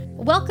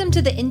Welcome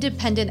to the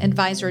Independent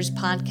Advisors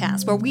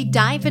Podcast, where we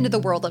dive into the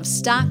world of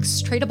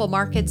stocks, tradable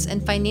markets,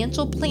 and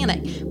financial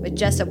planning with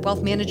Jessup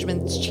Wealth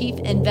Management's Chief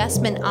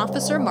Investment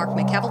Officer, Mark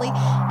McEvely,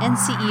 and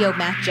CEO,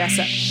 Matt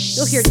Jessup.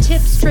 You'll hear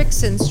tips,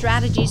 tricks, and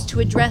strategies to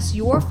address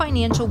your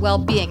financial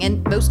well-being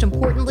and, most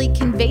importantly,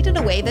 conveyed in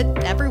a way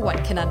that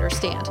everyone can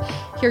understand.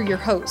 Here are your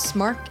hosts,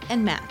 Mark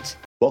and Matt.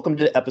 Welcome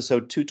to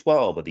episode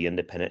 212 of the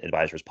Independent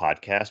Advisors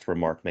Podcast, where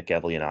Mark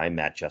McEvely and I,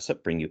 Matt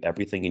Jessup, bring you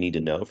everything you need to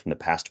know from the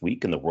past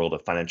week in the world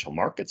of financial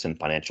markets and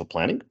financial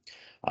planning.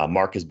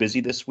 Mark is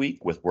busy this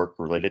week with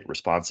work-related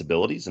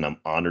responsibilities, and I'm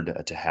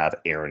honored to have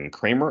Aaron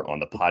Kramer on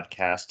the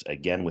podcast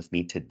again with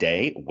me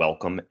today.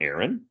 Welcome,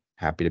 Aaron.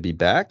 Happy to be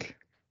back,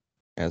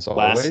 as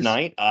always. Last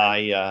night,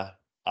 I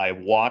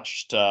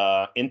watched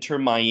Inter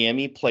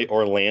Miami play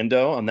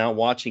Orlando. I'm now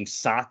watching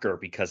soccer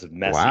because of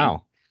Messi.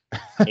 Wow.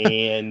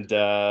 And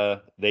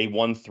they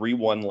won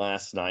 3-1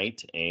 last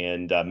night,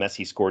 and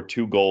Messi scored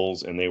 2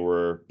 goals, and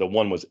the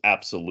one was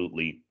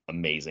absolutely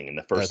amazing in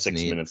the first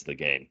 6 minutes of the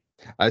game.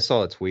 I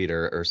saw a tweet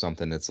or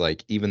something. It's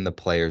like even the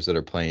players that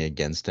are playing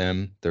against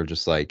him, they're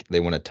just like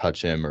they want to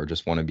touch him or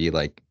just want to be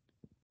like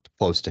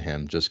close to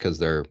him just because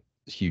they're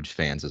huge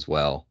fans as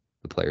well.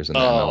 The players in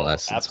the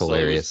MLS, it's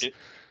hilarious.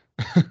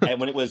 And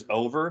when it was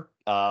over,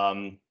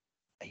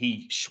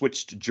 he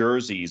switched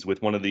jerseys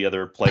with one of the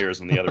other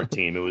players on the other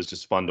team. It was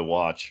just fun to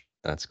watch.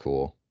 That's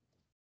cool.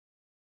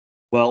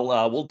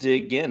 Well, we'll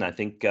dig in. I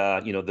think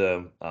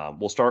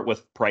we'll start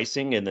with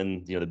pricing, and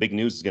then the big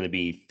news is going to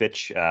be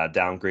Fitch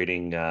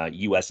downgrading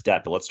U.S.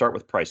 debt. But let's start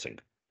with pricing.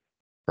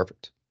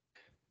 Perfect.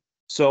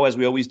 So as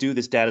we always do,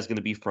 this data is going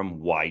to be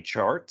from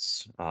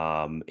YCharts,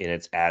 and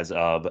it's as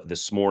of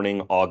this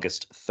morning,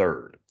 August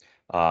 3rd.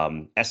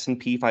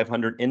 S&P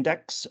 500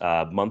 index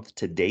month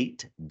to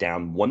date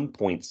down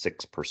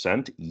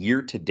 1.6%.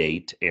 Year to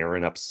date,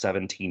 Aaron, up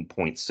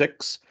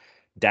 17.6.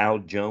 Dow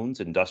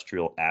Jones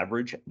Industrial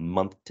Average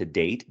month to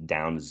date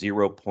down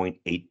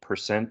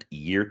 0.8%.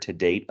 Year to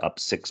date, up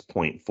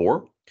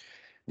 6.4.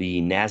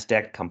 The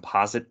NASDAQ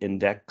Composite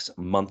Index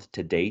month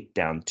to date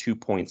down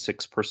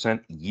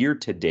 2.6%. Year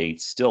to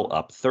date, still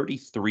up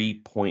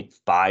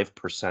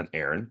 33.5%,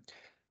 Aaron.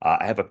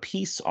 I have a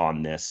piece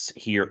on this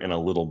here in a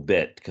little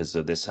bit because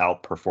of this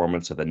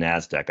outperformance of the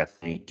NASDAQ. I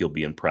think you'll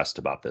be impressed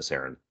about this,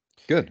 Aaron.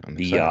 Good. I'm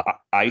excited.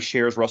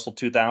 iShares Russell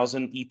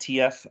 2000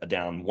 ETF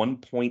down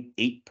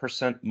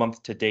 1.8%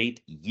 month to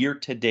date. Year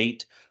to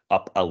date,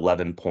 up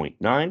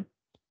 11.9.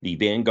 The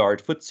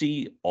Vanguard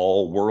FTSE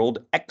All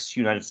World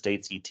ex-United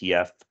States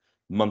ETF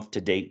month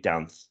to date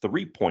down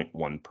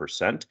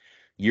 3.1%.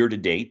 Year to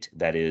date,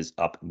 that is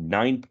up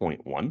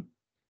 9.1.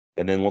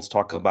 And then let's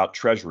talk about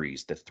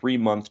treasuries. The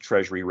 3-month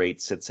treasury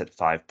rate sits at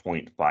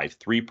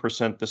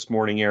 5.53% this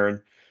morning,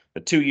 Aaron.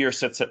 The 2-year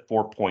sits at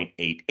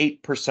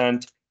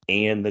 4.88%,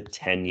 and the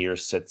 10-year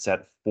sits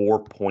at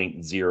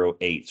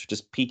 4.08. So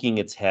just peeking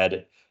its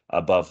head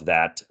above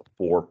that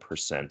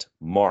 4%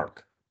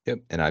 mark. Yep.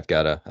 And I've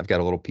got a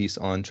little piece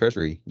on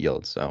treasury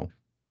yield, so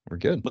we're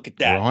good. Look at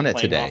that. We're on it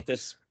Playing today. Off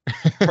this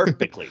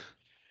perfectly.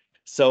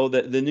 So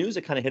the news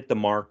that kind of hit the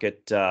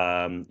market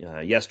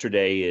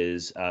yesterday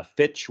is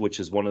Fitch, which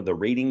is one of the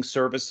rating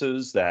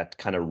services that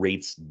kind of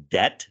rates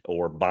debt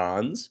or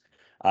bonds,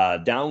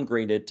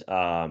 downgraded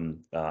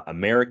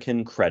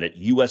American credit,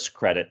 U.S.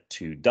 credit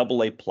to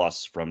AA+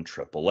 from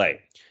AAA.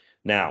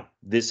 Now,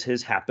 this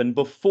has happened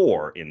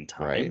before in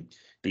time. Right.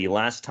 The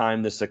last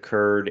time this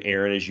occurred,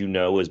 Aaron, as you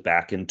know, is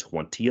back in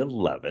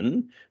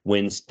 2011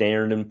 when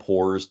Standard &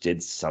 Poor's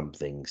did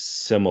something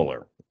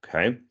similar.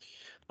 Okay.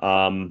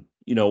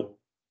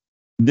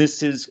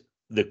 This is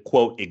the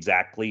quote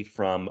exactly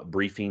from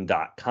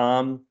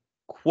briefing.com.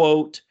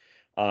 Quote,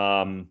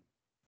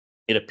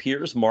 it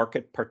appears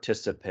market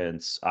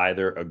participants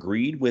either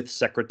agreed with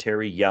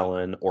Secretary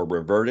Yellen or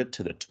reverted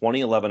to the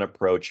 2011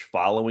 approach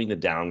following the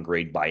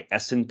downgrade by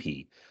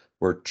S&P,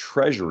 where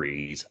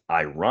treasuries,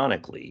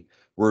 ironically,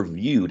 were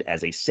viewed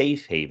as a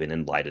safe haven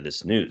in light of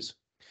this news.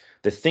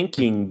 The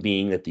thinking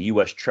being that the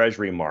U.S.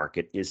 Treasury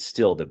market is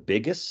still the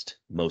biggest,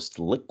 most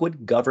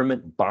liquid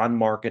government bond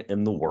market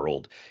in the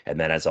world, and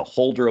that as a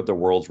holder of the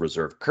world's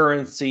reserve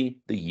currency,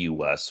 the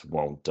U.S.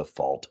 won't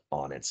default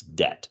on its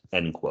debt,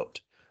 end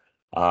quote.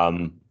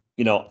 I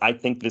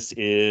think this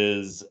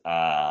is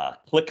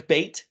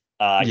clickbait.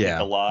 I think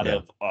a lot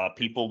of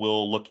people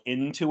will look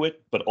into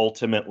it, but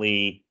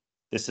ultimately,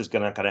 this is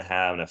not going to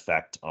have an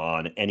effect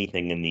on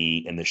anything in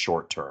the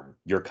short term.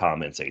 Your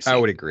comments, AC? I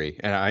would agree,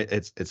 and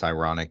it's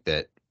ironic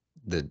that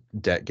the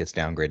debt gets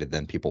downgraded,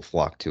 then people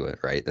flock to it,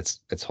 right? It's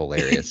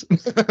hilarious.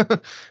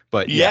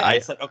 But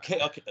it's like okay.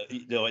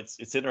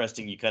 It's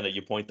interesting.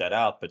 You point that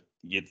out, but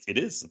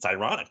it's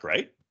ironic,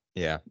 right?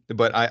 Yeah,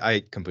 but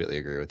I completely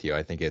agree with you.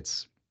 I think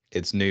it's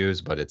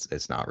news, but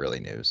it's not really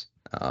news.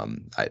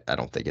 I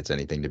don't think it's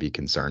anything to be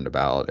concerned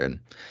about, and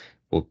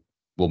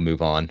we'll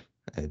move on.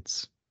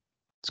 It's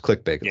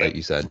clickbait, like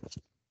you said.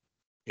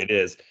 It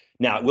is.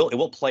 Now, it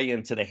will play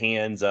into the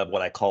hands of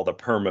what I call the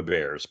perma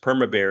bears.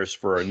 Perma bears,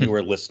 for our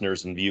newer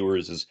listeners and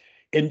viewers, is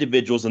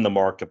individuals in the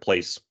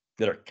marketplace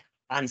that are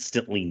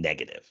constantly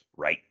negative,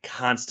 right?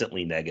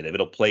 Constantly negative.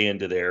 It'll play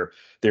into their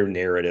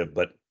narrative,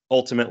 but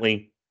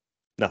ultimately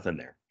nothing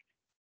there.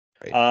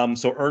 Right.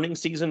 So earnings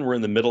season, we're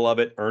in the middle of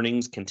it.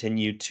 Earnings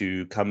continue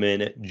to come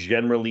in,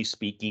 generally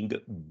speaking,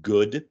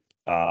 good.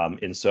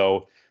 And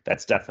so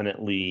that's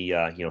definitely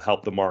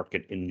helped the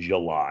market in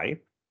July.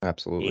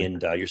 Absolutely.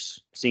 And you're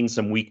seeing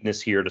some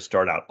weakness here to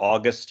start out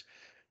August.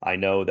 I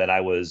know that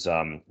I was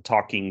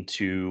talking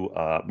to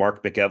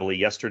Mark McEvely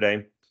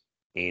yesterday,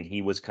 and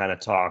he was kind of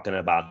talking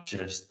about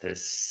just the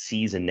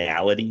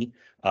seasonality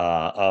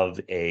of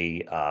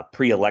a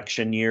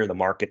pre-election year. The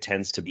market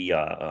tends to be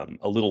a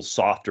little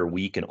softer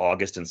week in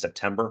August and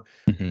September.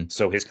 Hmm.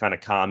 So his kind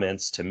of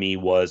comments to me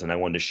was, and I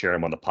wanted to share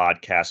them on the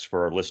podcast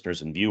for our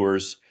listeners and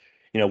viewers,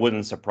 it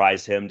wouldn't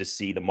surprise him to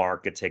see the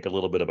market take a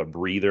little bit of a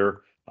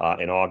breather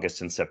in August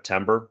and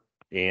September.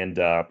 And,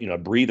 a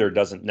breather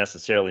doesn't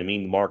necessarily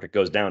mean the market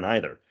goes down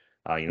either.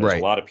 There's a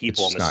Right. lot of It's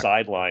people on just the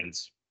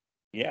sidelines.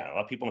 Yeah, a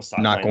lot of people on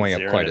the not sidelines going up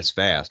there. quite as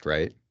fast,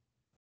 right?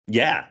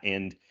 Yeah,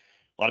 and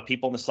a lot of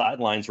people on the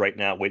sidelines right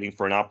now waiting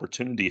for an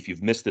opportunity. If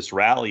you've missed this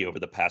rally over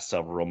the past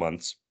several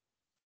months,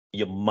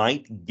 you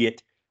might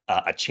get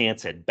a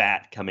chance at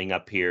bat coming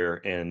up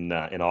here in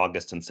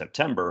August and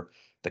September.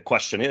 The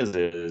question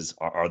is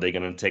are they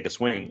going to take a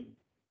swing?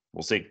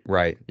 We'll see.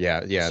 Right.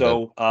 Yeah. Yeah.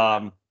 So,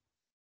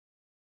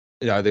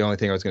 The only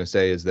thing I was going to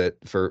say is that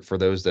for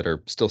those that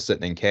are still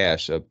sitting in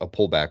cash, a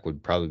pullback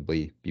would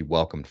probably be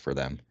welcomed for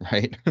them,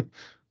 right?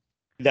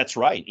 that's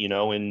right.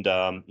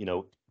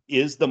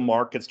 Is the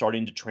market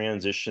starting to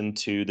transition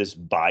to this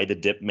buy the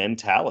dip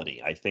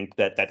mentality? I think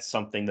that that's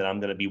something that I'm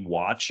going to be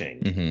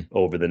watching Hmm.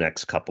 over the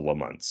next couple of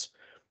months.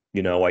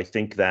 I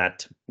think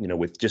that,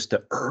 with just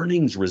the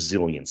earnings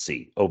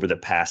resiliency over the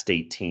past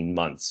 18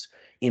 months,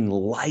 in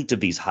light of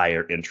these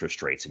higher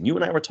interest rates, and you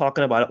and I were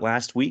talking about it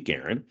last week,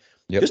 Aaron,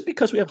 Yep. just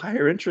because we have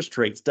higher interest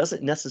rates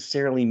doesn't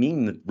necessarily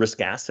mean that risk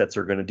assets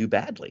are going to do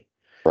badly,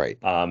 Right.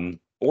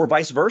 or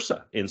vice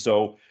versa. And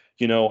so,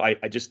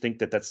 I just think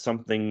that that's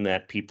something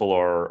that people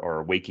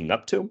are waking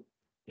up to.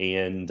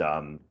 And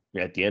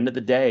at the end of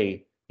the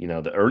day,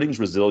 the earnings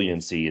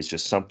resiliency is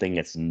just something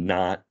that's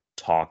not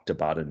talked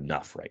about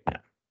enough right now.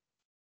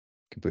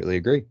 Completely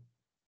agree.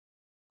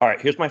 All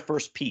right, here's my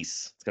first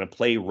piece. It's going to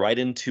play right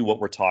into what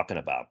we're talking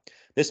about.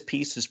 This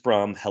piece is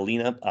from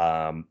Helena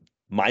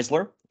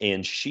Meisler,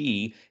 and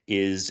she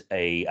is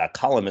a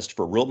columnist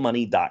for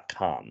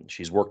realmoney.com.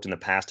 She's worked in the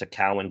past at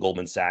Cowen,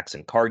 Goldman Sachs,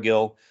 and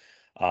Cargill.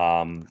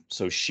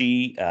 So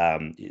she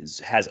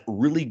has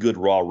really good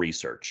raw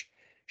research.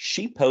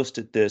 She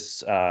posted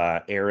this,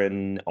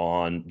 Aaron,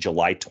 on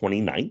July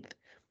 29th,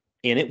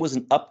 and it was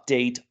an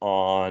update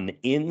on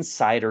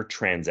insider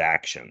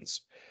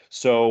transactions.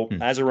 So,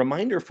 Hmm. as a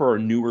reminder for our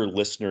newer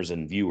listeners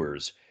and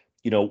viewers,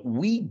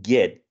 we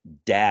get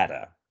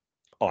data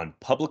on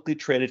publicly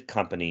traded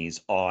companies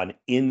on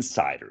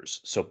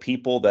insiders. So,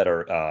 people that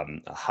are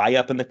high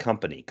up in the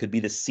company, could be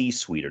the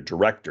C-suite or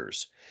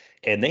directors,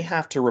 and they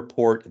have to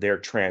report their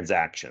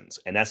transactions.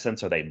 In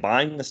essence, are they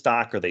buying the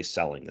stock or are they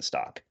selling the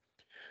stock?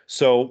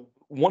 So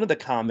one of the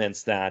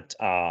comments that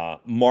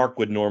Mark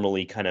would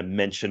normally kind of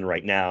mention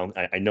right now,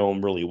 I know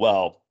him really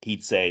well.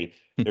 He'd say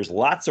there's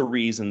lots of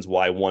reasons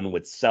why one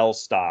would sell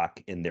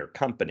stock in their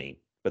company,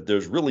 but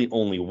there's really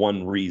only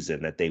one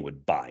reason that they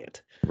would buy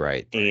it.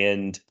 Right.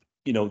 And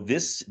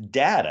this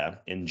data,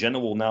 and Jenna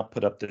will now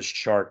put up this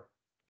chart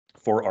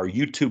for our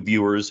YouTube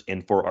viewers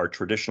and for our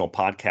traditional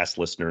podcast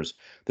listeners.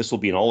 This will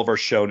be in all of our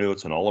show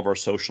notes and all of our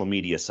social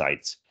media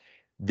sites.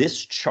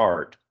 This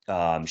chart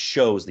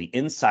shows the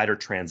insider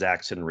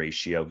transaction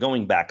ratio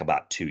going back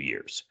about 2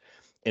 years.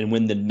 And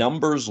when the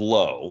number's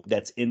low,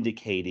 that's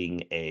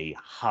indicating a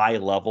high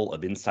level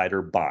of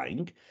insider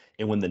buying.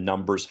 And when the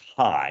number's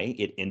high,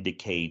 it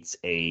indicates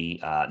a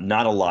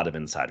not a lot of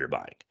insider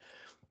buying.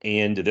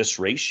 And this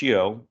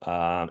ratio,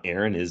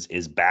 Aaron,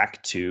 is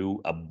back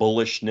to a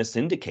bullishness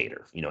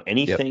indicator. Yep.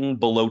 Anything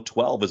below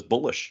 12 is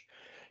bullish,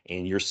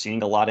 and you're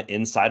seeing a lot of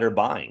insider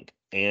buying.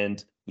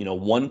 And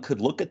one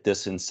could look at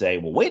this and say,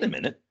 well, wait a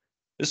minute,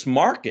 this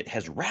market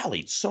has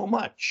rallied so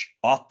much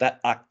off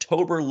that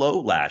October low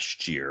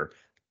last year.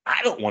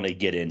 I don't want to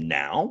get in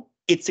now.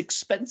 It's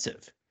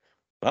expensive.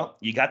 Well,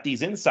 you got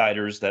these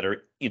insiders that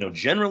are,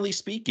 generally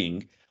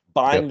speaking,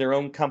 buying Yep. their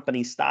own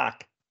company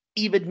stock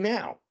even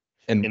now.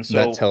 And And that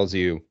so tells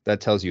you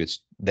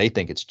they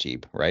think it's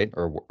cheap, right?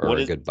 Or what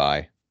a is good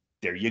buy.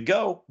 there you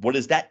go. What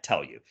does that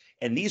tell you?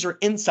 And these are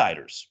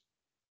insiders.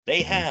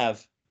 They Hmm.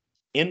 have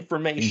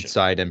information.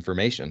 Inside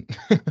information.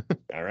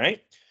 All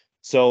right.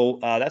 So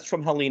that's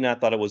from Helena. I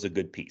thought it was a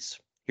good piece.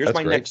 Here's That's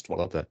my great. next one.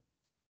 Love that.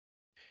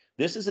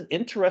 This is an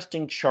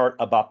interesting chart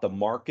about the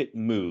market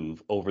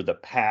move over the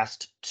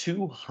past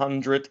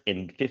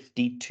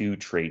 252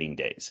 trading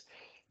days.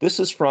 This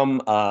is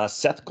from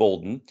Seth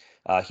Golden.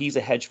 He's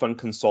a hedge fund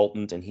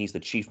consultant and he's the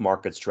chief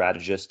market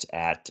strategist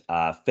at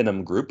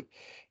Finam Group.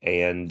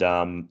 And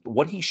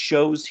what he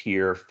shows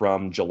here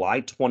from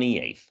July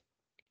 28th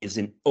is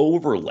an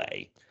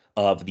overlay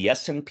of the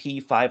S&P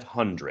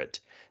 500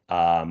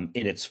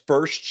 in its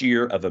first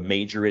year of a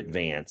major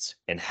advance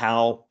and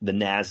how the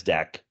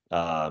NASDAQ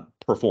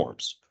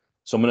performs.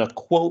 So I'm going to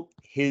quote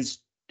his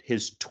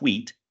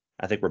tweet.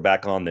 I think we're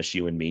back on this,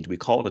 you and me. Do we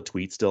call it a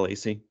tweet still,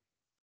 AC?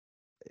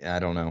 I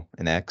don't know.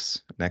 An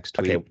X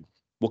tweet. Okay,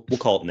 we'll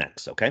call it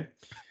next. Okay.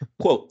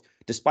 Quote,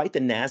 despite the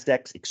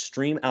NASDAQ's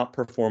extreme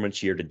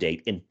outperformance year to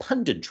date and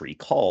punditry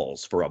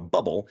calls for a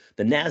bubble,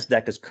 the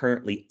NASDAQ is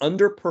currently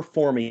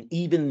underperforming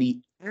even the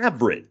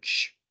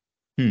average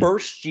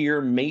first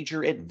year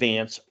major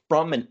advance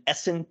from an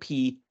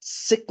S&P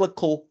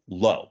cyclical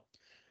low.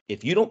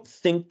 If you don't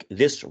think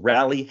this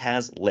rally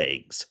has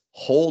legs,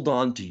 hold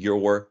on to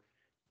your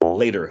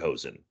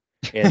lederhosen.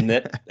 And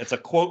that's a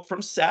quote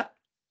from Seth.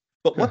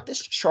 But what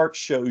this chart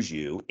shows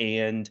you,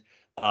 and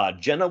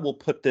Jenna will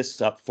put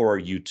this up for our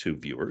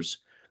YouTube viewers.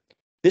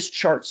 This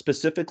chart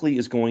specifically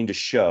is going to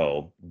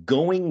show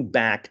going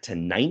back to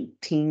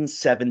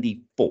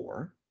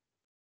 1974,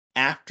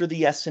 after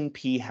the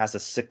S&P has a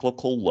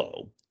cyclical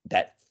low,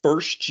 that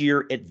first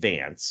year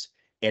advance,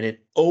 and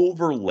it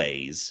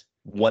overlays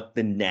what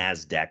the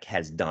NASDAQ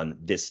has done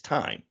this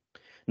time.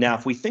 Now,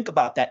 if we think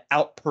about that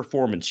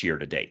outperformance year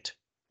to date,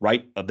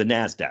 right, of the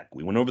NASDAQ,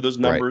 we went over those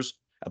numbers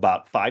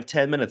about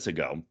 5-10 minutes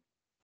ago,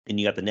 and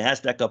you got the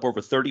NASDAQ up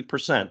over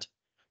 30%.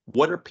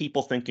 What are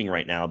people thinking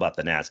right now about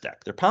the NASDAQ?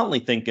 They're probably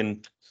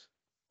thinking,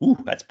 ooh,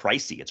 that's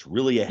pricey. It's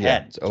really ahead.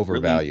 Yeah, it's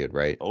overvalued,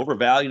 right?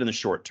 Overvalued in the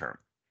short term.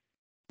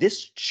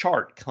 This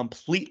chart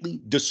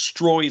completely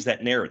destroys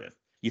that narrative.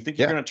 You think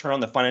you're going to turn on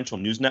the financial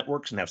news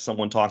networks and have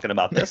someone talking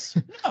about this?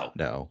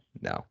 No.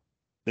 No.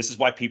 This is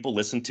why people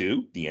listen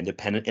to the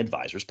Independent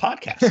Advisors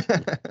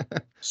podcast.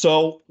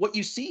 So what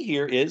you see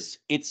here is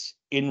it's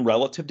in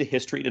relative to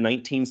history to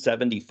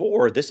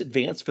 1974, this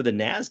advance for the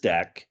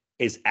NASDAQ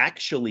is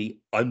actually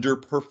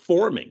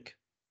underperforming.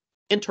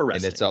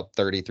 Interesting. And it's up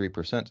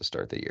 33% to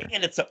start the year.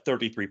 And it's up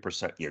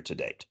 33% year to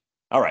date.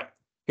 All right,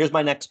 here's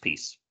my next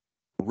piece.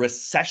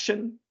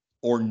 Recession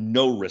or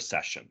no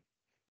recession?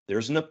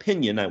 There's an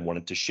opinion I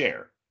wanted to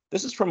share.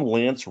 This is from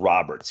Lance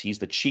Roberts. He's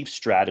the chief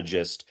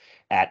strategist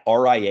at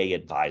RIA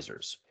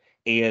Advisors.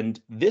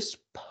 And this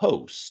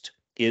post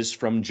is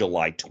from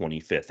July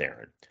 25th,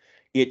 Aaron.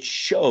 It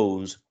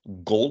shows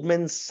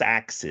Goldman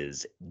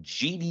Sachs's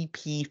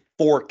GDP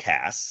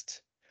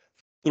forecast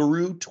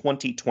through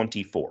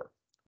 2024.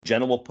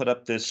 Jenna will put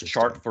up this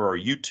chart for our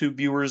YouTube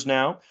viewers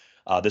now.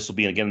 This will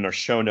be, again, in our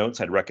show notes.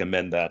 I'd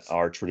recommend that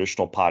our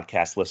traditional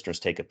podcast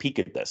listeners take a peek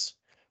at this.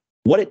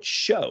 What it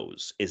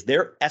shows is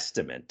their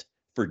estimate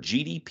for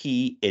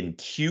GDP in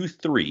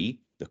Q3,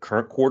 the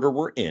current quarter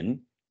we're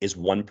in, is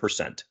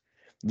 1%.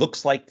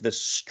 Looks like the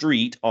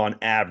street on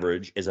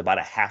average is about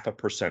a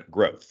 0.5%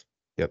 growth.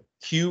 Yep.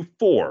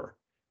 Q4,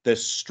 the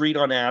street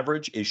on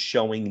average is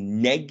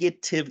showing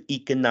negative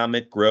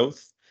economic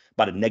growth,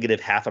 about a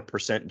negative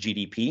 0.5%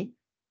 GDP.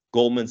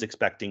 Goldman's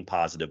expecting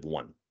positive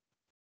 1%.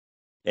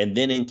 And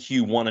then in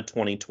Q1 of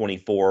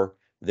 2024,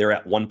 they're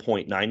at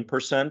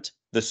 1.9%.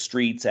 The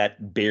street's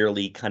at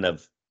barely kind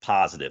of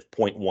positive,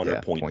 0.1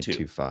 or 0.2.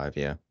 0.25,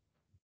 yeah.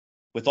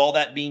 With all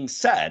that being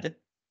said,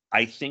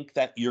 I think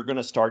that you're going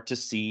to start to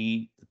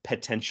see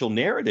potential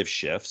narrative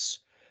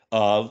shifts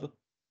of,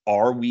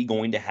 are we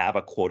going to have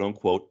a quote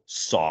unquote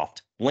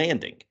soft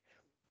landing?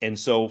 And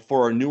so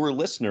for our newer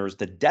listeners,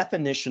 the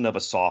definition of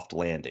a soft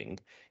landing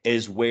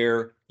is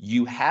where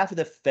you have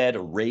the Fed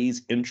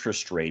raise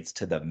interest rates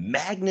to the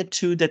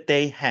magnitude that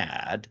they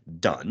had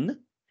done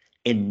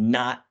and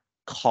not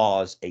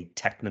cause a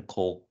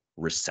technical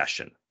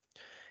recession.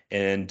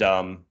 And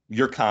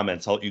your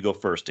comments, I'll let you go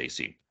first,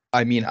 AC.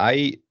 I mean,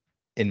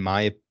 in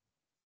my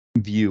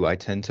view, I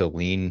tend to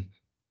lean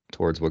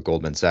towards what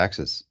Goldman Sachs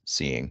is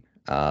seeing.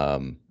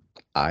 From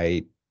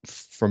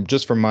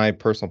my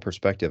personal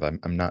perspective,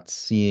 I'm not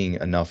seeing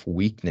enough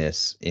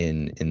weakness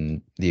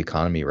in the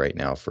economy right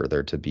now for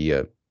there to be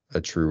a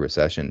true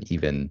recession.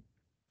 Even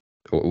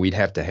we'd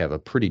have to have a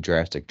pretty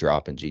drastic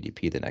drop in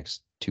GDP the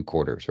next 2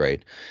 quarters,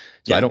 right?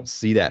 So I don't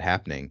see that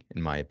happening,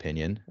 in my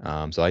opinion.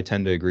 So I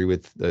tend to agree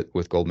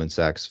with Goldman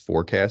Sachs'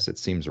 forecast. It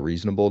seems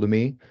reasonable to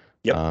me.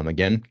 Yep.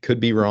 Again, could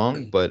be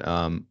wrong, but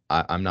I'm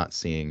not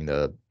seeing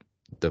the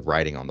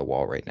writing on the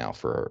wall right now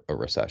for a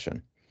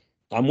recession.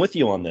 I'm with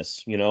you on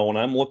this. When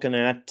I'm looking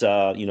at,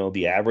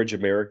 the average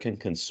American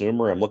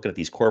consumer, I'm looking at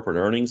these corporate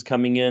earnings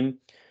coming in,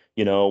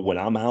 when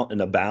I'm out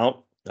and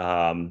about,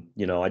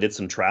 I did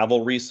some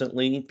travel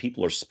recently.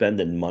 People are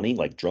spending money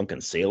like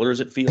drunken sailors,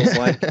 it feels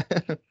like,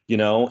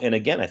 and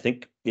again, I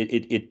think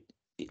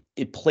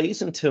it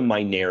plays into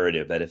my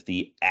narrative that if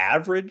the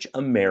average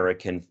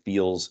American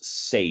feels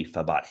safe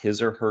about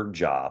his or her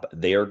job,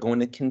 they are going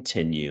to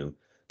continue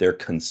their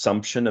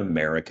consumption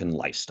American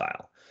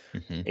lifestyle.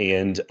 Mm-hmm.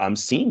 And I'm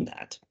seeing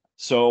that.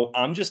 So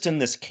I'm just in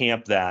this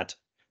camp that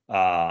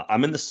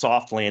I'm in the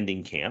soft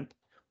landing camp.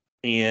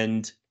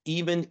 And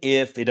even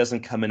if it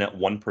doesn't come in at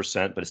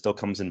 1%, but it still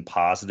comes in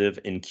positive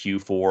in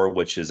Q4,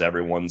 which is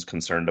everyone's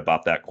concerned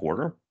about that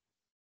quarter.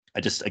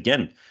 I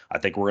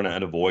think we're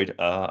going to avoid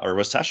a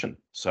recession.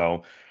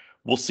 So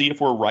we'll see if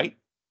we're right.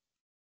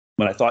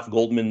 But I thought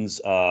Goldman's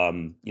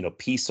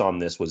piece on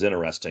this was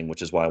interesting,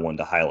 which is why I wanted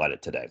to highlight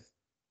it today.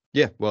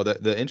 Yeah, well,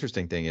 the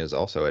interesting thing is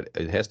also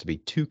it has to be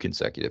 2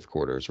 consecutive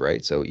quarters,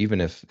 right? So even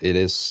if it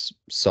is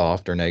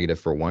soft or negative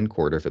for 1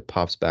 quarter, if it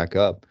pops back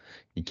up,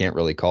 you can't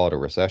really call it a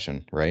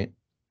recession, right?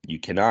 You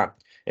cannot.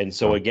 And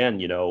so So again,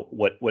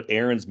 what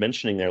Aaron's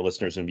mentioning there,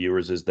 listeners and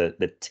viewers, is that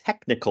the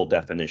technical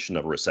definition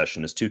of a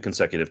recession is 2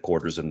 consecutive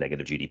quarters of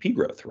negative GDP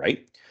growth,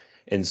 right?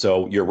 And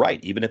so you're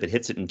right. Even if it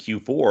hits it in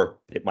Q4,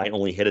 it might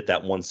only hit it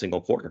that one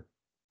single quarter.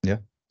 yeah,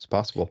 it's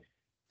possible.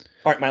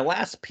 All right, my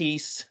last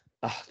piece.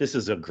 This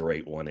is a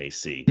great one,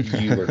 AC.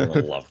 You are going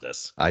to love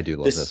this. I do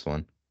love This this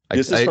one.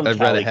 this is from I read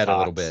Callie ahead a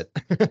little Cox.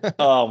 bit.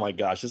 Oh my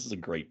gosh, this is a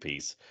great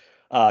piece.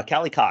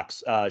 Callie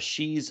Cox,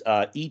 she's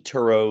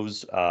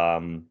eTuro's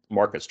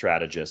market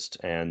strategist,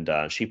 and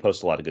she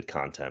posts a lot of good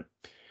content.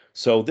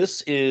 So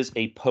this is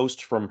a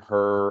post from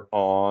her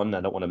on,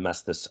 I don't want to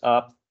mess this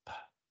up.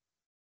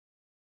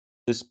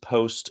 This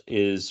post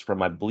is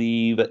from, I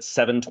believe,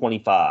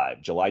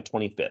 7/25, July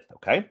 25th,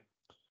 okay?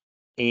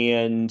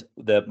 And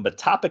the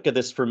topic of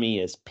this for me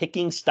is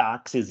picking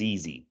stocks is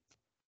easy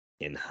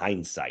in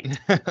hindsight.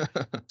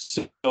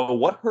 So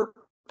what her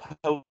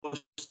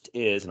post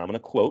is, and I'm going to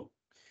quote,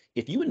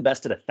 if you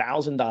invested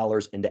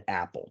 $1,000 into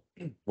Apple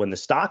when the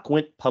stock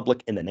went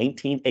public in the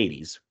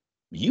 1980s,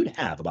 you'd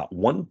have about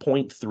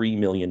 $1.3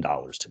 million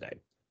today.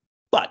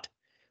 But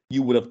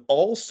you would have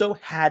also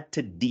had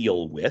to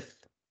deal with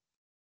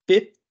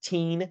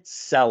 15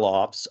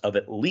 sell-offs of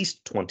at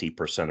least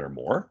 20% or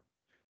more,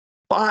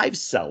 5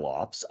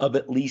 sell-offs of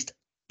at least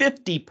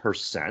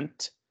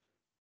 50%,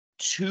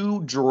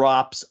 2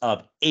 drops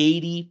of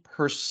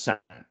 80%.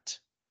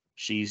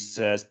 She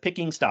says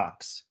picking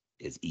stocks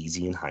is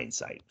easy in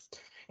hindsight.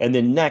 And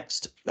then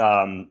next,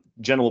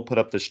 Jenna will put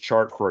up this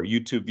chart for our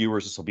YouTube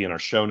viewers. This will be in our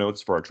show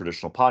notes for our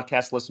traditional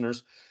podcast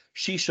listeners.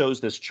 She shows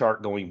this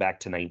chart going back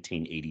to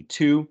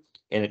 1982,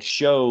 and it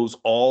shows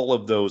all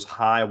of those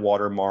high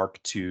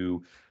watermark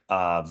to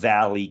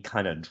valley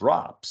kind of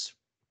drops.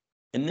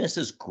 And this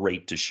is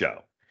great to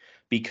show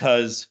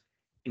because,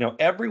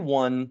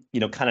 everyone,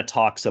 kind of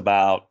talks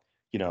about,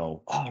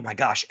 oh my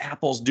gosh,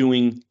 Apple's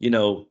doing,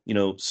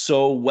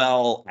 so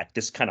well at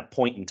this kind of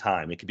point in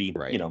time. It could be,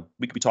 Right.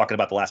 We could be talking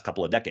about the last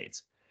couple of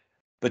decades,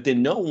 but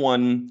then no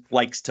one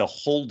likes to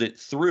hold it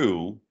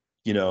through,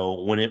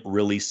 when it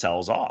really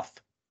sells off.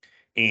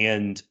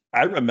 And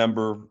I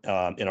remember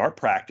in our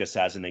practice,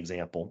 as an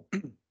example,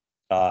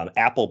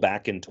 Apple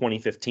back in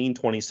 2015,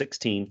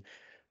 2016,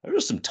 there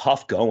was some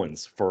tough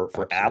goings for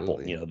Apple.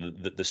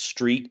 Absolutely. The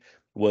street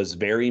was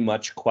very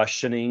much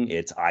questioning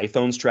its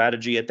iPhone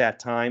strategy at that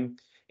time,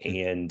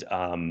 and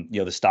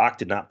the stock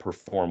did not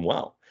perform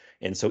well.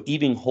 And so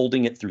even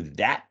holding it through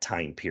that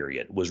time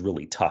period was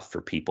really tough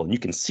for people. And you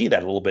can see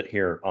that a little bit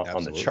here on the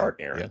Absolutely. chart,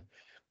 Yeah. Aaron.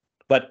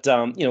 But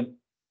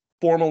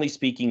formally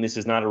speaking, this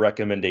is not a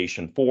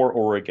recommendation for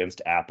or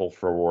against Apple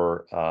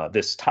for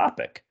this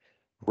topic.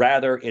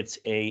 Rather, it's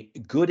a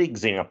good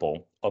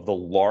example of the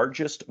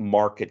largest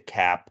market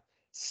cap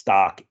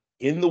stock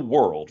in the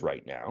world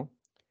right now.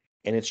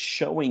 And it's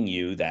showing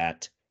you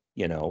that,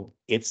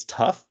 it's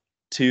tough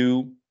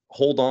to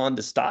hold on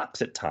to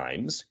stocks at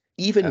times,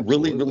 even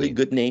really, really Absolutely.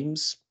 good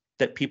names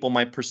that people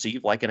might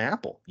perceive like an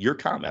Apple. Your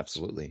comments.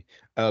 Absolutely.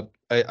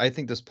 I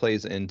think this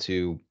plays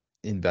into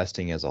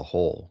investing as a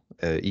whole.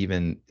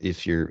 Even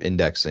if you're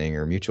indexing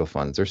or mutual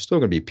funds, there's still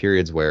going to be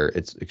periods where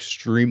it's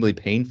extremely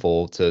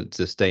painful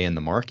to stay in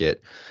the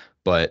market,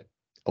 but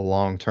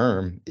long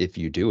term, if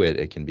you do it,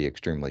 it can be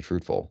extremely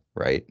fruitful,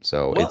 right?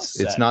 So Well it's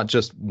said. not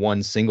just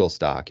one single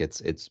stock,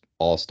 it's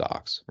all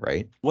stocks,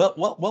 right?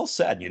 Well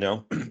said.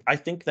 I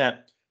think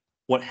that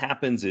what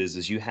happens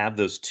is you have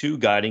those two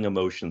guiding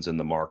emotions in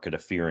the market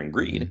of fear and Hmm.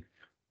 greed.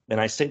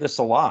 And I say this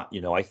a lot.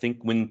 I think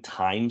when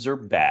times are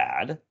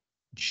bad,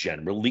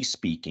 generally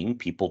speaking,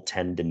 people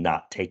tend to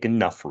not take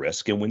enough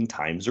risk. And when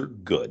times are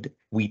good,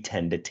 we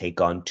tend to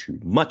take on too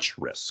much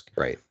risk.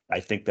 Right. I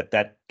think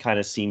that kind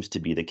of seems to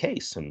be the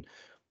case. And,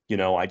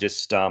 I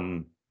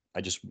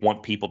just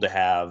want people to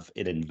have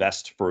an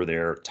invest for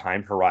their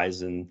time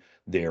horizon,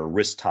 their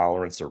risk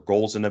tolerance, their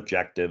goals and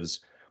objectives.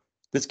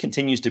 This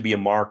continues to be a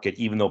market,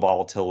 even though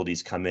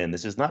volatilities come in.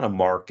 This is not a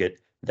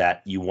market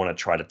that you want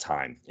to try to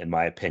time, in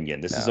my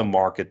opinion. This is a No,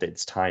 market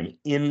that's time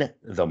in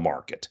the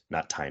market,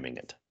 not timing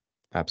it.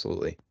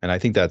 absolutely. And I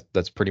think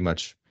that's pretty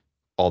much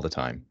all the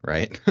time,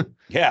 right?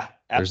 Yeah,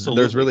 There's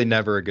absolutely. really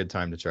never a good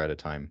time to try to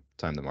time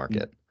the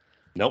market.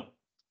 Nope.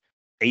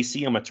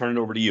 AC, I'm going to turn it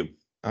over to you.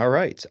 All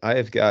right, I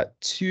have got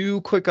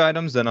 2 quick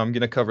items, then I'm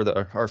going to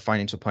cover our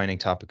financial planning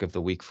topic of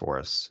the week for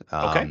us.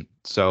 Okay.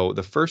 So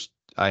the first,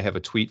 I have a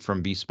tweet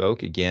from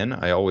Bespoke again.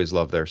 I always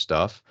love their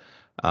stuff.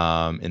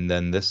 And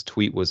then this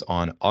tweet was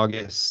on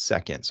August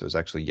 2nd, so it was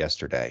actually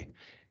yesterday.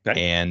 Okay.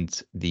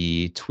 And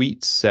the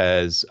tweet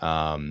says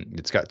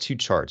it's got 2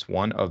 charts,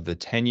 one of the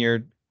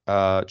 10-year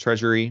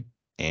Treasury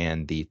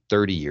and the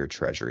 30-year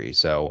Treasury.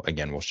 So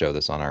again, we'll show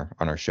this on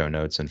our show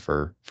notes and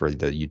for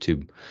the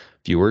YouTube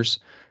viewers.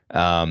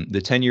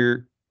 The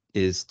 10-year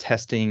is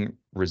testing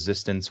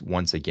resistance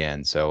once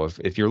again. So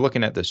if you're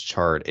looking at this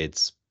chart,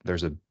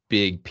 there's a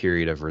big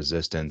period of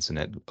resistance, and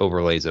it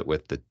overlays it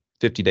with the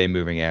 50-day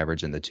moving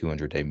average and the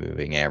 200-day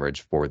moving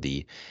average for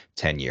the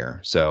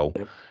 10-year. So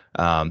Yep.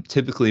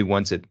 typically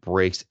once it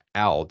breaks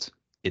out,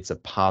 it's a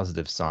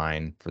positive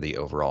sign for the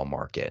overall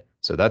market.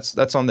 So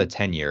that's on the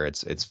 10-year.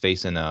 It's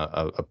facing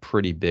a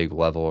pretty big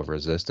level of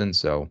resistance.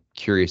 So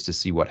curious to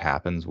see what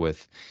happens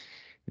with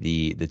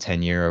the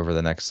 10-year over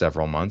the next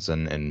several months,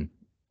 and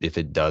if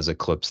it does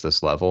eclipse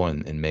this level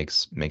and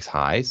makes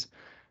highs.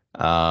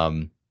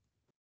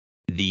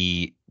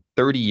 The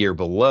 30-year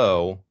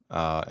below,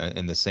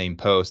 in the same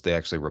post, they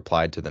actually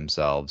replied to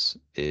themselves,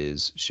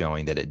 is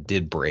showing that it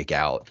did break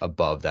out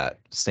above that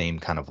same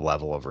kind of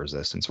level of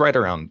resistance, right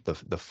around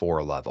the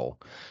 4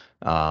 level.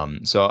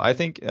 So I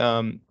think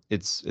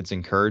it's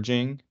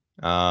encouraging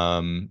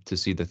to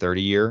see the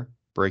 30-year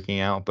breaking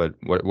out. But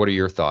what are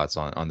your thoughts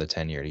on the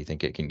 10-year? Do you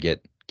think it can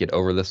get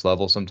over this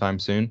level sometime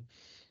soon?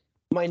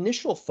 My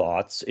initial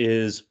thoughts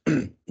is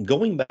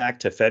going back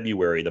to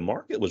February, the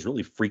market was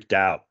really freaked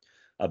out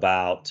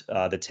about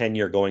the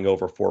 10-year going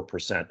over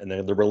 4%. And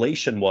then the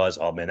relation was,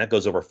 oh man, that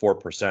goes over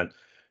 4%.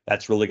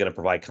 That's really going to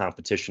provide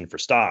competition for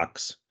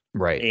stocks.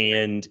 Right.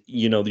 And,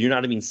 you're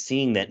not even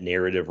seeing that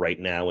narrative right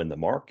now in the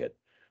market.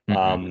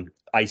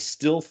 I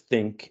still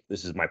think,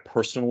 this is my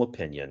personal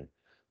opinion,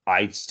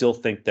 I still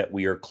think that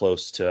we are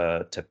close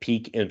to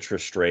peak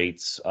interest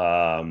rates,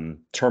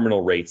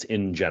 terminal rates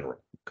in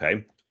general.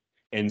 Okay.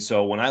 And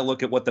so when I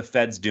look at what the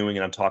Fed's doing,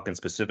 and I'm talking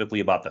specifically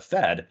about the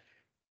Fed,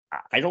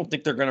 I don't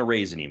think they're going to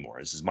raise anymore.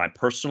 This is my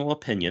personal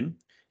opinion.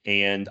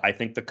 And I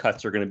think the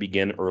cuts are going to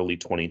begin early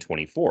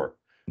 2024.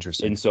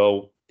 Interesting. And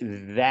so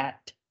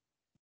that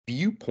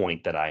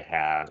viewpoint that I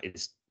have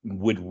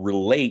would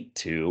relate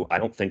to, I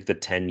don't think the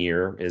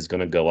 10-year is going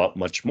to go up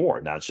much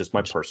more. Now, it's just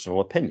my personal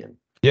opinion.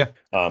 Yeah.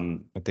 I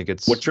think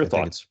it's what's your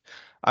thoughts?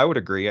 I would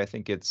agree. I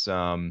think it's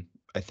going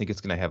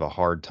to have a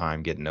hard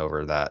time getting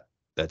over that.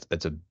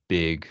 That's a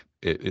big,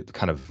 it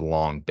kind of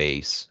long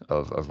base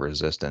of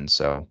resistance.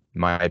 So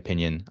in my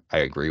opinion, I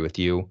agree with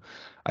you.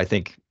 I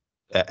think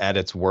at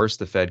its worst,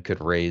 the Fed could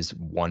raise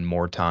one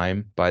more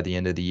time by the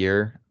end of the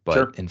year, but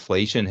Sure.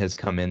 inflation has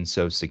come in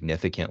so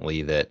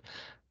significantly that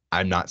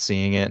I'm not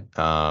seeing it.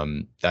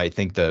 I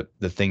think the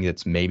thing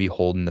that's maybe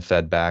holding the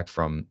Fed back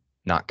from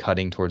not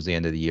cutting towards the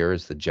end of the year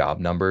is the job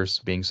numbers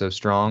being so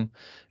strong. Yep.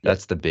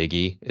 That's the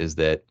biggie, is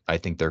that I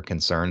think they're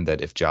concerned that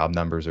if job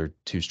numbers are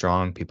too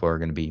strong, people are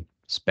going to be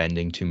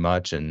spending too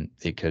much and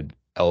it could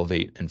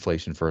elevate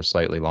inflation for a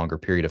slightly longer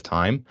period of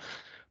time.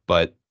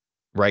 But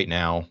right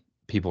now,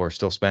 people are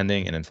still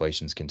spending and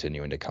inflation's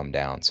continuing to come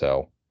down.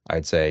 So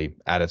I'd say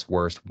at its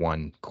worst,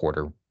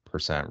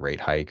 0.25% rate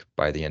hike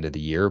by the end of the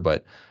year,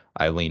 but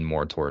I lean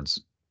more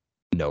towards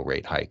no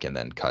rate hike and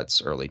then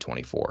cuts early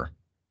 24.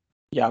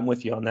 Yeah, I'm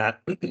with you on that.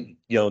 The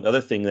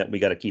other thing that we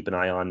got to keep an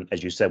eye on,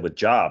 as you said, with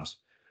jobs,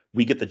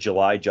 we get the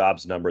July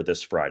jobs number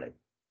this Friday.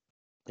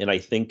 And I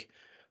think,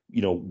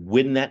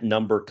 when that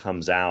number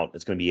comes out,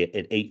 it's going to be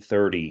at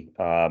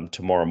 8:30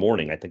 tomorrow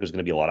morning. I think there's going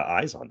to be a lot of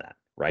eyes on that,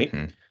 right?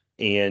 Mm-hmm.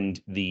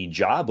 And the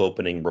job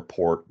opening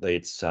report,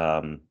 it's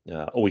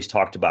always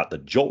talked about the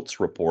JOLTS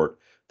report.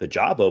 The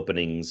job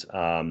openings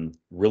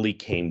really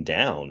came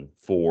down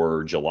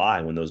for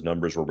July when those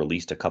numbers were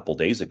released a couple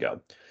days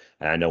ago.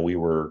 And I know we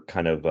were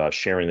kind of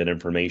sharing that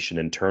information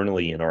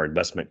internally in our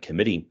investment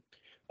committee,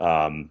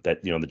 that,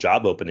 the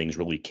job openings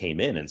really came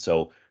in. And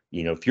so,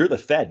 if you're the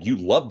Fed, you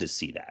love to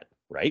see that,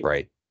 right?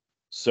 Right.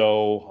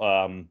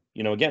 So,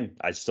 again,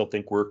 I still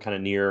think we're kind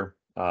of near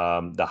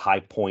the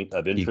high point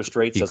of interest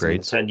rates. peak Doesn't mean the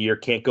rates. 10-year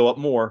can't go up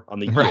more on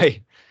the year.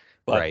 Right.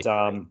 But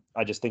Right.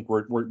 I just think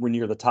we're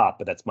near the top,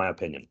 but that's my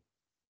opinion.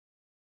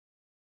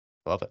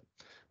 Love it.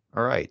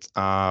 All right.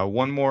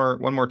 One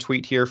more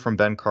tweet here from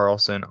Ben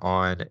Carlson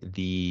on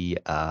the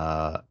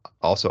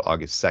also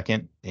August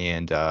 2nd.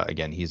 And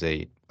again, he's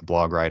a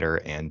blog writer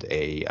and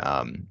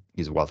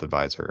he's a wealth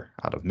advisor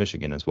out of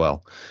Michigan as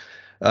well.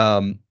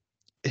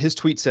 His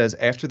tweet says,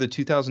 after the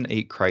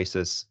 2008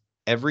 crisis,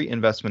 every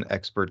investment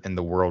expert in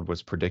the world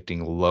was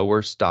predicting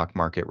lower stock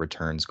market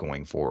returns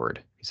going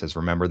forward. He says,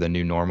 remember the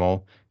new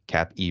normal,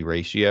 CAP-E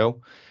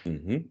ratio?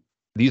 Mm-hmm.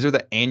 These are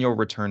the annual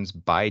returns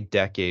by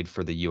decade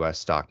for the U.S.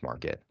 stock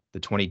market. The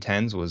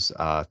 2010s was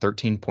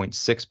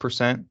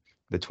 13.6%.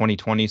 The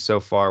 2020 so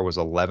far was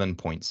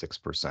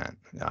 11.6%.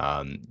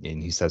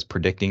 And he says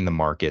predicting the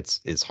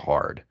markets is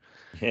hard.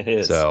 It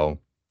is. So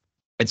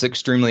it's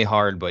extremely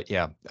hard, but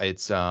yeah,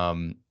 it's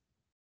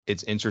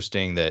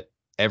interesting that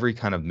every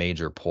kind of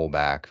major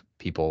pullback,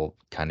 people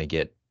kind of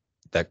get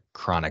that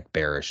chronic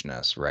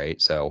bearishness,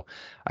 right? So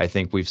I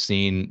think we've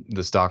seen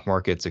the stock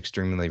market's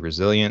extremely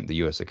resilient. The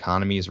U.S.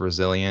 economy is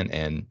resilient,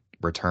 and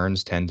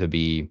returns tend to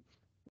be,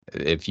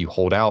 if you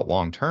hold out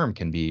long term,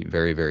 can be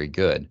very, very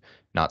good.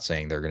 Not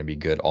saying they're going to be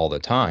good all the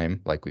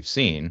time, like we've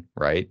seen,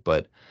 right?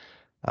 But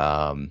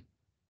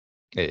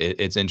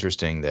it's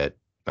interesting that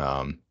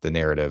the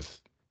narrative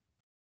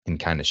can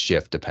kind of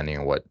shift depending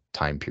on what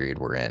time period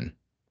we're in.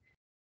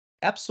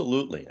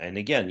 Absolutely. And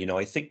again,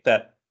 I think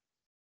that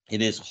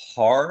it is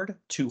hard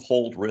to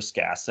hold risk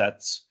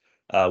assets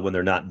when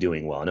they're not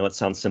doing well. I know it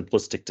sounds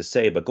simplistic to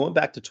say, but going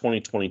back to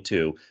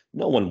 2022,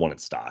 no one wanted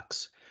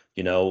stocks.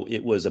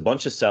 It was a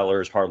bunch of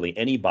sellers, hardly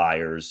any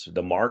buyers.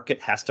 The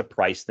market has to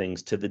price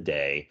things to the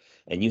day,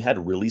 and you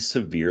had really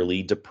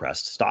severely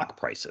depressed stock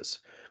prices.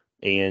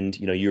 And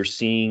you're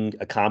seeing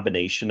a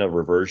combination of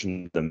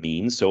reversion to the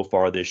mean so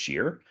far this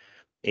year,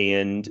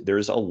 and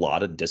there's a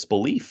lot of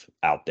disbelief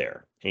out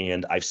there.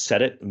 And I've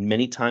said it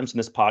many times in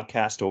this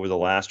podcast over the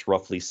last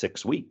roughly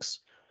 6 weeks.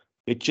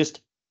 It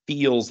just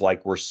feels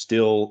like we're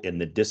still in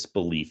the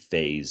disbelief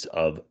phase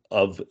of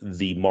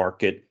the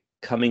market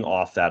coming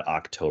off that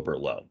October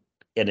low.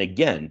 And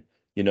again,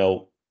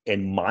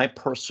 in my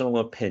personal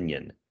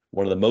opinion,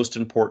 one of the most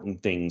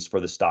important things for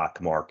the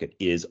stock market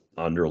is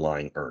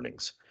underlying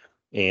earnings.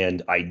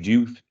 And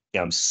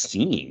I'm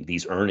seeing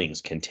these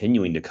earnings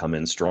continuing to come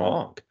in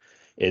strong.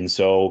 And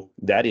so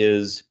that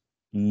is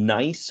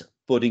nice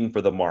footing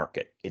for the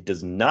market. It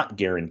does not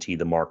guarantee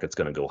the market's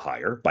going to go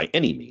higher by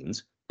any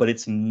means, but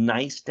it's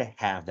nice to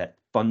have that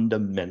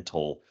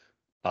fundamental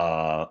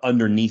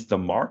underneath the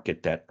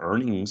market that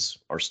earnings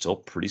are still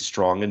pretty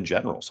strong in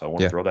general. So I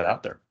want to throw that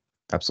out there.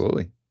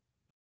 Absolutely.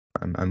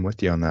 I'm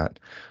with you on that.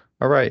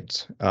 All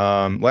right.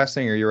 Last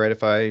thing, are you right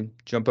if I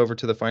jump over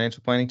to the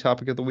financial planning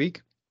topic of the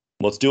week?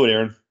 Let's do it,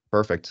 Aaron.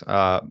 Perfect.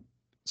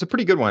 It's a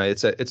pretty good one.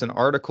 It's an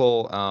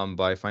article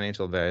by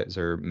Financial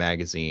Advisor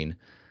Magazine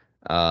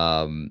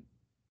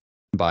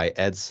by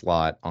Ed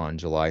Slott on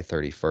July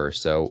 31st.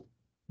 So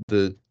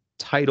the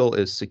title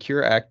is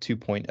Secure Act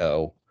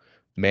 2.0,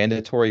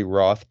 Mandatory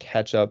Roth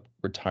Catch-Up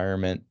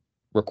Retirement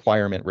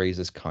Requirement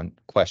Raises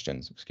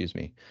Questions. Excuse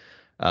me.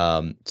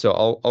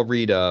 So I'll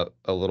read a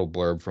little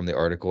blurb from the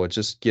article. It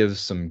just gives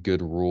some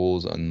good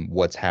rules on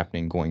what's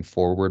happening going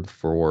forward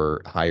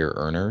for higher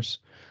earners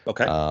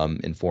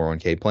in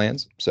 401k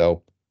plans.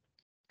 So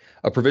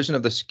a provision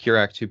of the Secure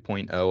Act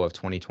 2.0 of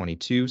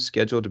 2022,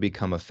 scheduled to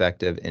become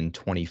effective in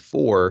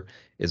 24,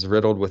 is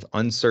riddled with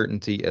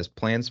uncertainty as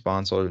plan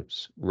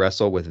sponsors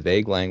wrestle with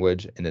vague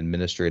language and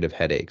administrative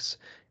headaches,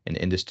 and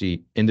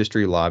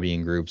industry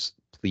lobbying groups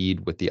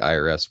plead with the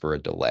IRS for a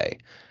delay.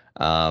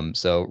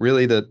 So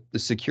really, the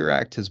Secure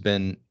Act has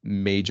been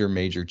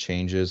major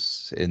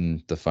changes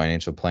in the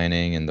financial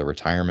planning and the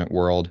retirement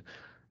world.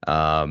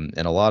 And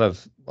a lot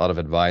of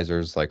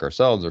advisors like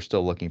ourselves are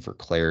still looking for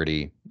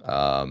clarity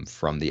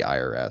from the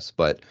IRS.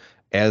 But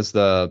as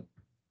the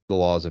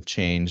laws have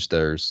changed,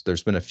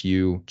 there's been a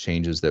few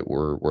changes that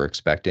we're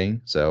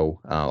expecting. So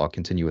I'll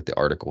continue with the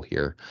article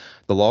here.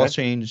 The laws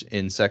change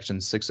in Section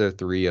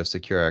 603 of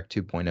Secure Act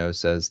 2.0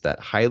 says that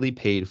highly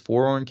paid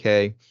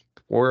 401k,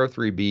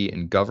 403b,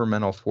 and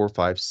governmental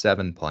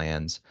 457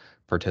 plans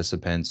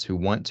participants who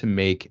want to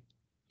make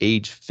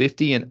age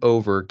 50 and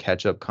over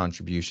catch-up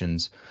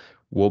contributions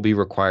will be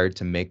required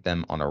to make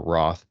them on a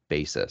Roth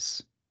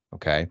basis.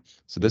 Okay,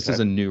 so this is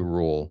a new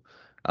rule.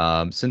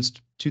 Since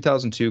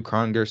 2002,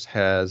 Congress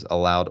has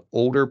allowed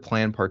older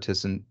plan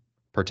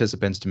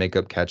participants to make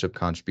up catch-up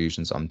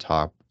contributions on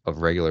top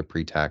of regular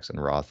pre-tax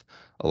and Roth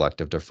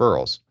elective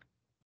deferrals.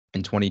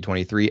 In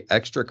 2023,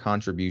 extra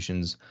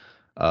contributions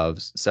of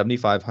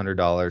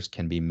 $7,500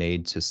 can be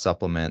made to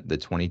supplement the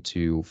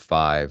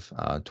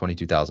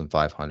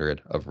 $22,500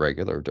 of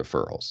regular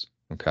deferrals.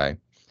 Okay.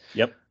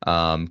 Yep.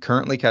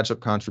 Currently, catch-up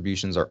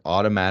contributions are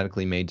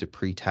automatically made to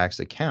pre-tax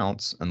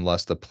accounts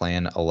unless the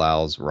plan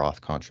allows Roth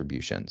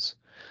contributions.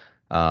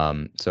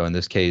 So in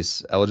this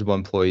case, eligible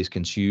employees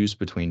can choose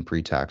between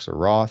pre-tax or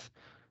Roth.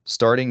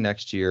 Starting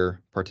next year,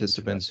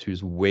 participants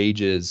whose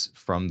wages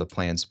from the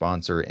plan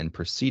sponsor in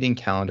preceding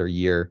calendar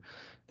year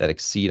that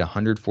exceed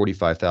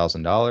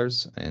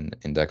 $145,000 and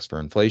index for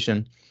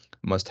inflation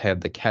must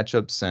have the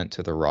catch-up sent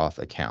to the Roth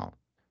account.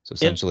 So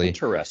essentially,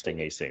 interesting,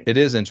 AC. It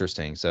is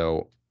interesting.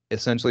 So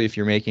essentially, if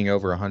you're making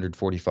over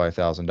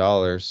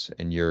 $145,000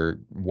 and you're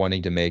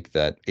wanting to make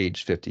that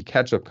age 50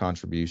 catch-up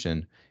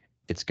contribution,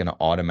 it's going to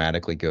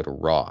automatically go to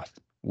Roth,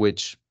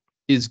 which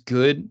is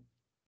good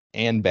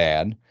and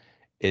bad.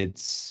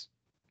 It's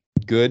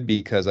good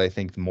because I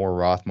think the more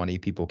Roth money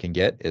people can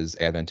get is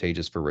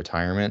advantageous for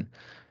retirement.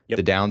 Yep.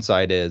 The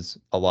downside is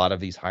a lot of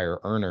these higher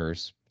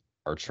earners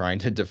are trying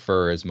to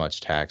defer as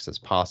much tax as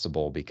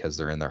possible because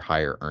they're in their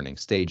higher earning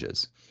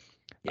stages.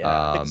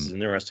 Yeah, it's an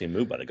interesting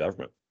move by the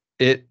government.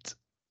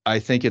 I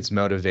think it's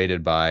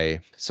motivated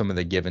by some of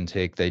the give and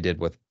take they did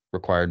with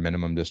required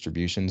minimum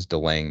distributions,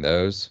 delaying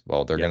those.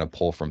 Well, they're going to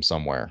pull from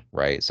somewhere,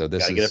 right? So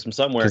this gotta get it from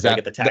somewhere. Gotta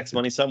get the tax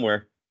money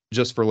somewhere.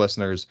 Just for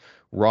listeners,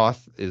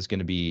 Roth is going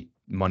to be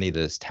money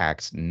that is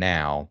taxed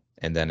now,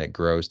 and then it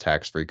grows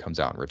tax-free, comes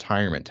out in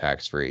retirement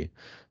tax-free.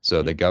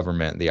 So the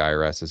government, the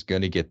IRS, is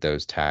going to get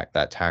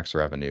that tax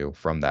revenue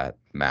from that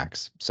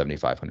max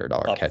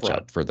 $7,500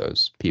 catch-up for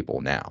those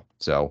people now.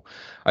 So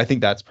I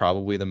think that's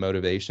probably the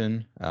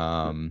motivation.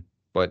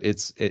 But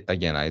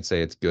again, I'd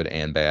say it's good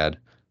and bad.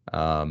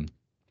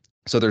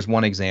 So there's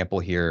one example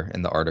here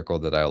in the article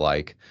that I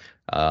like.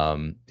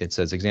 It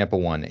says, example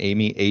 1,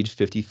 Amy, age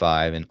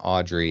 55, and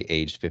Audrey,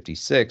 age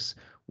 56,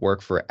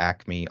 work for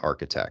Acme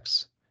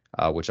Architects,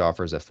 which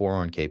offers a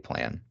 401k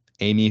plan.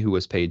 Amy, who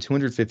was paid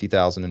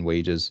 $250,000 in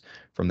wages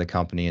from the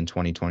company in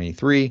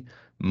 2023,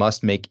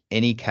 must make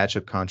any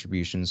catch-up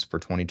contributions for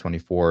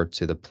 2024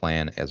 to the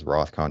plan as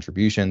Roth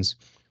contributions.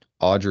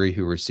 Audrey,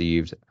 who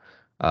received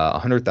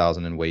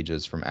 $100,000 in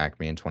wages from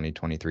Acme in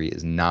 2023,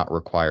 is not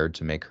required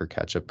to make her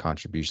catch-up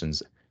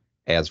contributions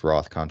as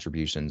Roth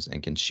contributions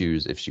and can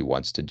choose if she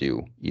wants to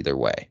do either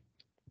way. Okay,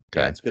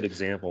 yeah, that's a good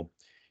example.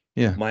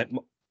 Yeah.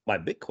 My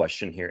big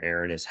question here,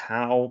 Aaron, is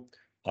how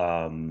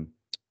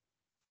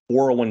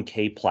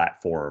 401k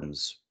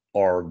platforms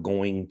are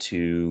going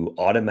to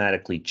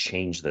automatically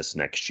change this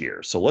next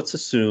year. So let's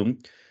assume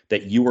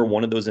that you are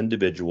one of those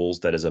individuals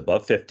that is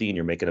above 50 and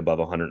you're making above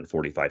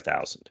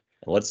 145,000.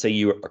 And let's say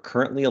you are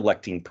currently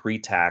electing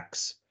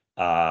pre-tax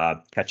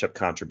catch-up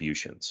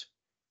contributions.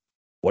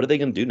 What are they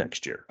going to do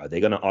next year? Are they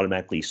going to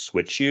automatically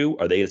switch you?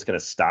 Are they just going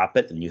to stop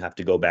it and you have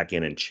to go back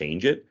in and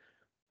change it?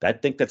 I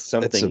think that's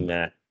something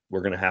that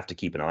we're going to have to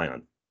keep an eye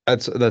on.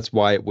 That's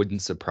why it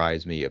wouldn't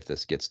surprise me if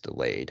this gets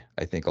delayed.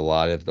 I think a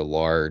lot of the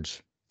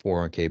large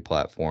 401k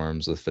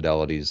platforms, the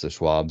Fidelities, the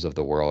Schwabs of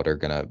the world are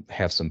going to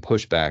have some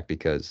pushback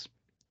because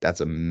that's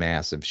a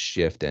massive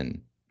shift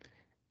in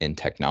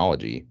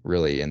technology,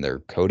 really, and their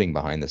coding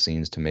behind the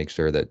scenes to make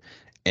sure that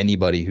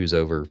anybody who's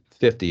over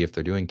 50, if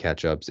they're doing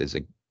catch-ups, is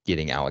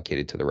getting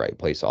allocated to the right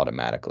place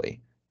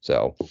automatically.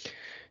 So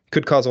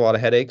could cause a lot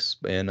of headaches,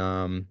 and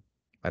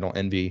I don't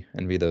envy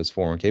those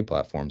 401k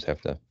platforms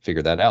have to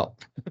figure that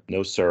out.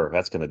 No, sir.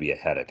 That's going to be a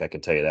headache. I can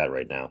tell you that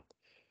right now.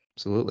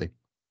 Absolutely.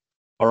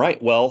 All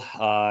right. Well,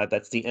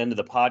 that's the end of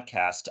the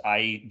podcast.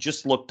 I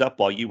just looked up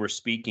while you were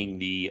speaking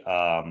the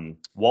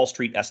Wall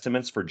Street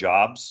estimates for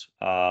jobs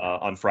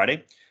on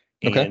Friday,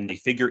 and the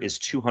figure is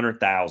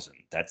 200,000.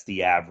 That's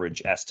the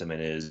average estimate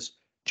is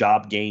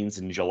job gains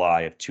in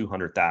July of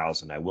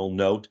 200,000. I will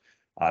note,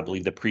 I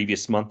believe the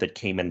previous month it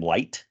came in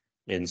light.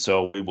 And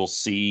so we will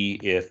see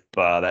if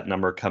that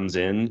number comes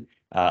in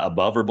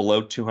above or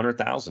below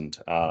 200,000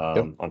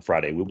 on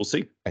Friday. We will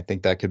see. I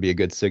think that could be a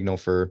good signal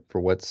for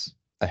what's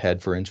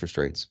ahead for interest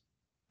rates.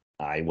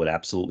 I would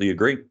absolutely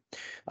agree.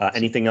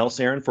 Anything else,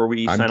 Aaron, before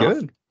we sign off? I'm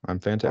good. I'm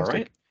fantastic. All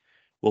right.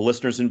 Well,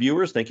 listeners and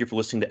viewers, thank you for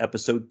listening to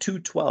episode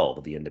 212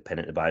 of the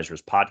Independent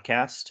Advisors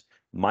Podcast.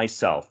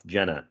 Myself,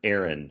 Jenna,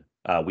 Aaron,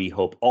 we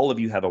hope all of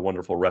you have a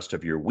wonderful rest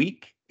of your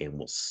week, and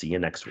we'll see you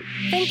next week.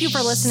 Thank you for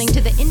listening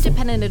to the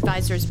Independent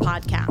Advisors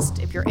Podcast.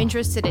 If you're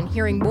interested in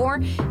hearing more,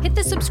 hit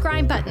the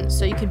subscribe button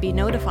so you can be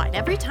notified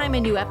every time a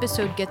new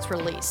episode gets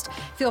released.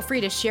 Feel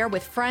free to share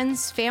with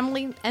friends,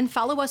 family, and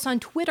follow us on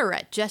Twitter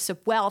at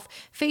Jessup Wealth,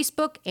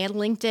 Facebook, and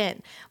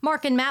LinkedIn.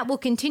 Mark and Matt will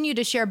continue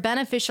to share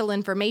beneficial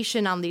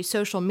information on these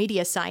social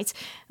media sites.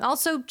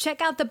 Also, check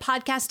out the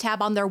podcast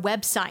tab on their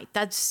website.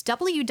 That's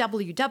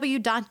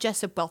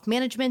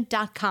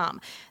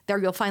www.jessupwealthmanagement.com. There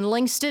you'll find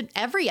links to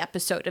every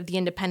episode of the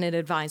Independent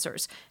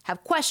Advisors.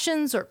 Have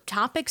questions or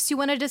topics you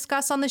want to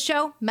discuss on the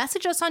show?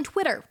 Message us on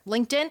Twitter,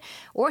 LinkedIn,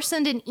 or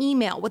send an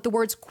email with the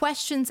words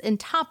questions and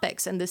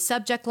topics in the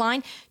subject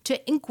line to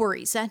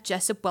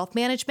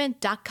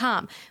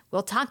inquiries@jessupwealthmanagement.com.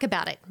 We'll talk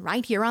about it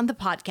right here on the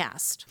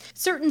podcast.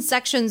 Certain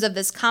sections of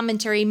this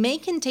commentary may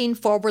contain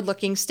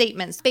forward-looking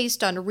statements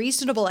based on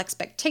reasonable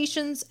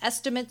expectations,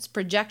 estimates,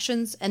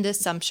 projections, and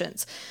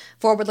assumptions.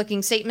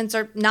 Forward-looking statements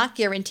are not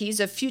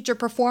guarantees of future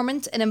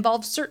performance and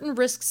involve certain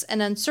risks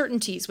and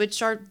uncertainties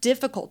which are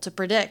difficult to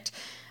predict.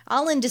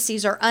 All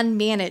indices are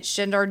unmanaged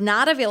and are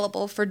not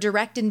available for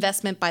direct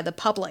investment by the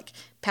public.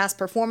 Past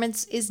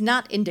performance is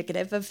not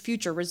indicative of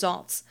future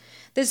results.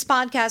 This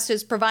podcast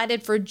is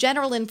provided for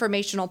general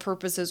informational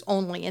purposes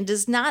only and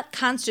does not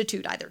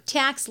constitute either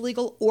tax,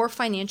 legal, or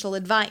financial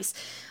advice.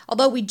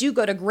 Although we do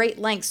go to great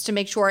lengths to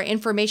make sure our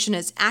information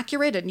is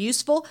accurate and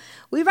useful,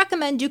 we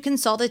recommend you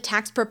consult a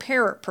tax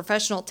preparer,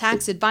 professional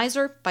tax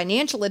advisor,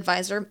 financial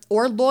advisor,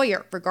 or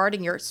lawyer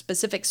regarding your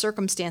specific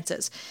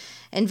circumstances.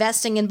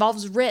 Investing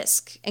involves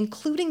risk,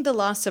 including the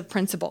loss of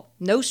principal.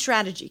 No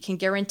strategy can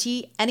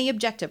guarantee any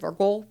objective or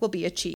goal will be achieved.